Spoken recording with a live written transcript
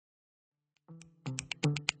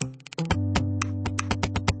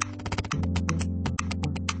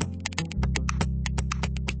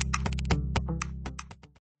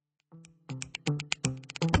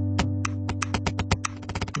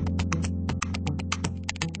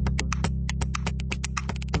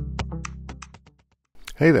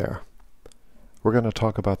Hey there. We're going to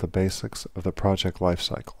talk about the basics of the project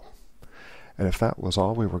lifecycle. And if that was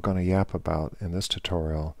all we were going to yap about in this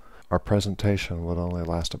tutorial, our presentation would only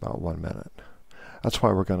last about 1 minute. That's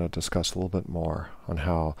why we're going to discuss a little bit more on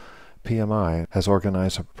how PMI has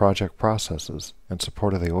organized project processes in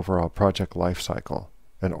support of the overall project lifecycle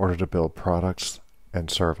in order to build products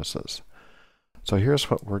and services. So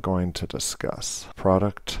here's what we're going to discuss.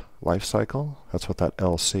 Product lifecycle, that's what that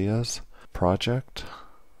LC is. Project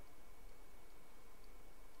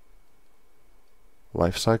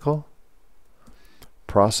lifecycle,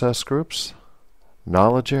 process groups,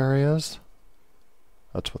 knowledge areas,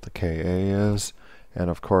 that's what the KA is, and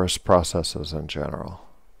of course processes in general.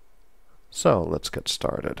 So let's get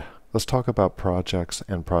started. Let's talk about projects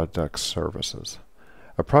and product services.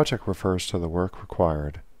 A project refers to the work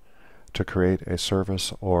required to create a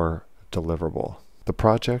service or deliverable. The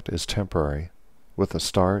project is temporary with a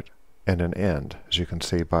start and an end, as you can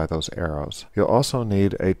see by those arrows. You'll also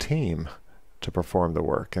need a team to perform the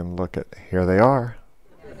work, and look at, here they are,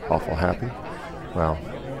 awful happy. Well,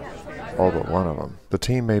 all but one of them. The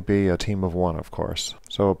team may be a team of one, of course.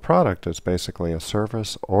 So a product is basically a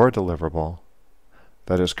service or deliverable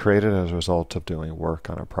that is created as a result of doing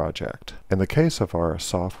work on a project. In the case of our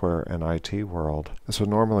software and IT world, this would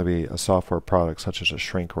normally be a software product such as a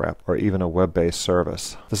shrink wrap or even a web-based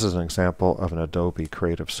service. This is an example of an Adobe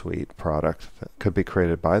Creative Suite product that could be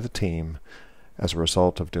created by the team as a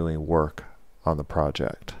result of doing work on the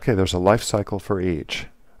project. Okay, there's a life cycle for each.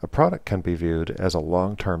 A product can be viewed as a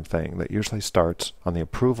long-term thing that usually starts on the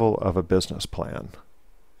approval of a business plan.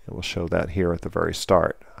 And we'll show that here at the very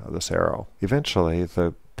start of this arrow. Eventually,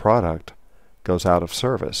 the product goes out of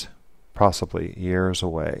service, possibly years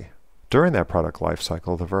away. During that product life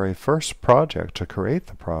cycle, the very first project to create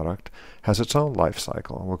the product has its own life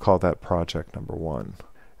cycle, and we'll call that project number 1.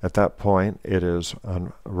 At that point, it is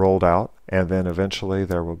rolled out, and then eventually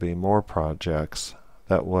there will be more projects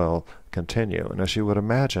that will continue. And as you would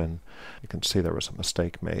imagine, you can see there was a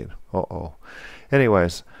mistake made.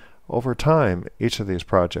 Anyways, over time, each of these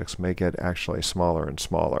projects may get actually smaller and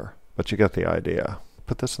smaller, but you get the idea.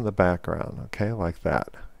 Put this in the background, okay, like that,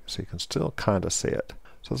 so you can still kind of see it.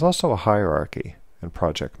 So there's also a hierarchy in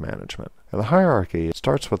project management. And the hierarchy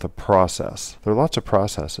starts with a process. There are lots of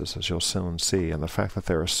processes, as you'll soon see, and the fact that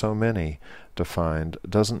there are so many defined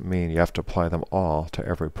doesn't mean you have to apply them all to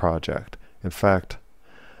every project. In fact,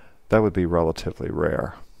 that would be relatively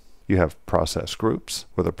rare. You have process groups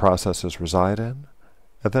where the processes reside in,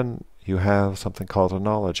 and then you have something called a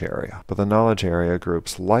knowledge area. But the knowledge area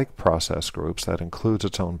groups like process groups that includes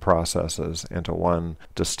its own processes into one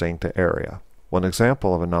distinct area. One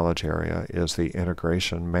example of a knowledge area is the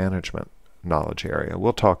integration management knowledge area.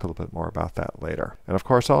 We'll talk a little bit more about that later. And of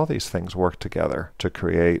course, all these things work together to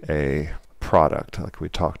create a product like we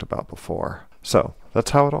talked about before. So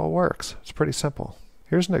that's how it all works. It's pretty simple.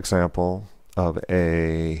 Here's an example of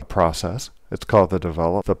a process. It's called the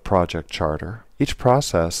Develop the Project Charter. Each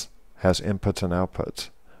process has inputs and outputs,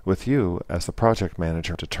 with you as the project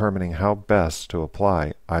manager determining how best to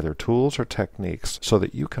apply either tools or techniques so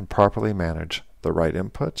that you can properly manage the right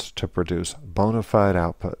inputs to produce bona fide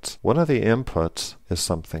outputs. One of the inputs is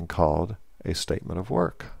something called a statement of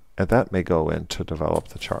work, and that may go in to develop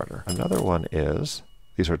the charter. Another one is,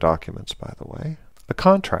 these are documents by the way, a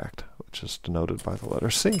contract, which is denoted by the letter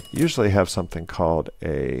C. You usually have something called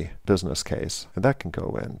a business case, and that can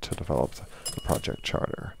go in to develop the project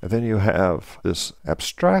charter. And then you have this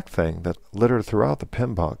abstract thing that's littered throughout the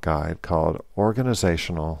PMBOK guide called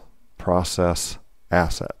organizational process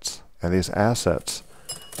assets. And these assets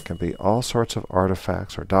can be all sorts of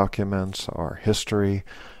artifacts or documents or history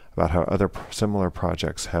about how other similar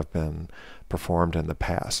projects have been performed in the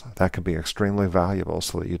past. That could be extremely valuable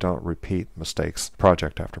so that you don't repeat mistakes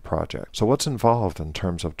project after project. So what's involved in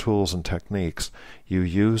terms of tools and techniques? You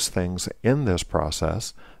use things in this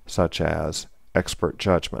process such as expert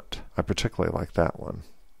judgment. I particularly like that one.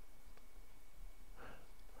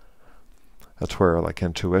 That's where like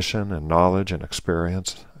intuition and knowledge and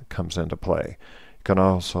experience comes into play. You can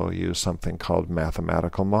also use something called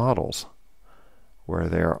mathematical models, where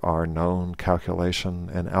there are known calculation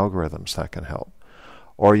and algorithms that can help.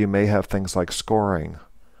 Or you may have things like scoring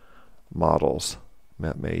models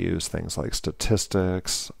that may use things like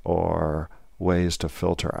statistics or ways to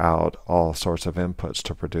filter out all sorts of inputs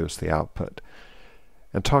to produce the output.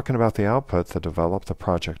 And talking about the output, the Develop the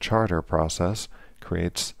Project Charter process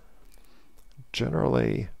creates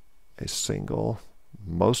generally a single,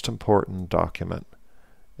 most important document.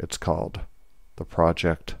 It's called the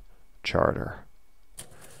Project Charter.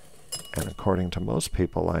 according to most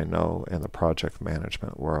people I know in the project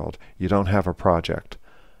management world, you don't have a project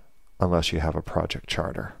unless you have a project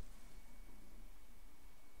charter.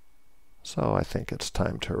 So I think it's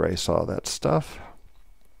time to erase all that stuff.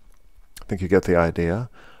 I think you get the idea.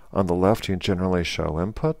 On the left, you generally show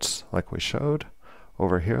inputs, like we showed.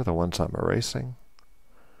 Over here, the ones I'm erasing.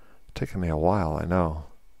 Taking me a while, I know.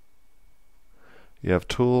 You have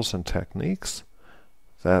tools and techniques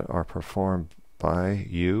that are performed by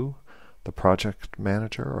you, the project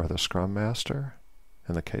manager or the scrum master,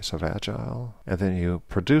 in the case of Agile. And then you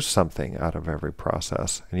produce something out of every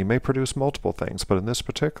process. And you may produce multiple things, but in this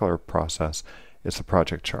particular process, it's a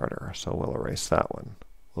project charter. So we'll erase that one.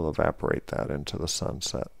 We'll evaporate that into the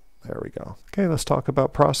sunset. There we go. Okay, let's talk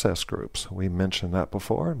about process groups. We mentioned that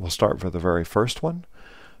before, and we'll start with the very first one.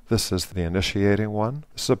 This is the initiating one.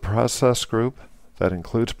 This is a process group that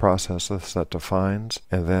includes processes that defines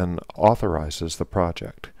and then authorizes the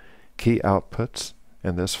project. Key outputs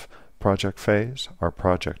in this project phase are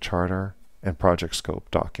project charter and project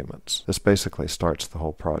scope documents. This basically starts the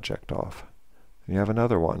whole project off. And you have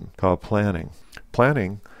another one called planning.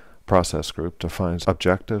 Planning process group defines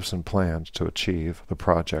objectives and plans to achieve the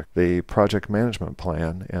project. The project management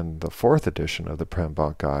plan in the 4th edition of the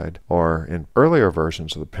PMBOK guide, or in earlier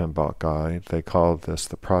versions of the PMBOK guide, they called this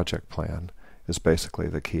the project plan, is basically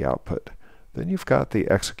the key output. Then you've got the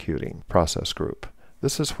executing process group.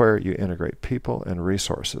 This is where you integrate people and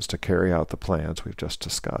resources to carry out the plans we've just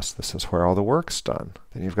discussed. This is where all the work's done.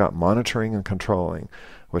 Then you've got monitoring and controlling,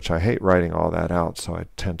 which I hate writing all that out, so I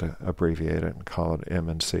tend to abbreviate it and call it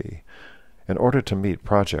M&C. In order to meet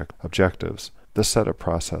project objectives, this set of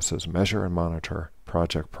processes measure and monitor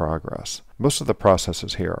project progress. Most of the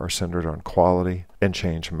processes here are centered on quality and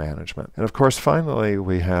change management. And of course, finally,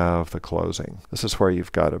 we have the closing. This is where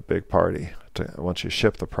you've got a big party once you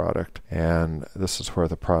ship the product, and this is where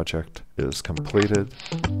the project is completed,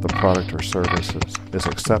 the product or services is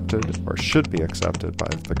accepted or should be accepted by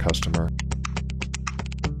the customer,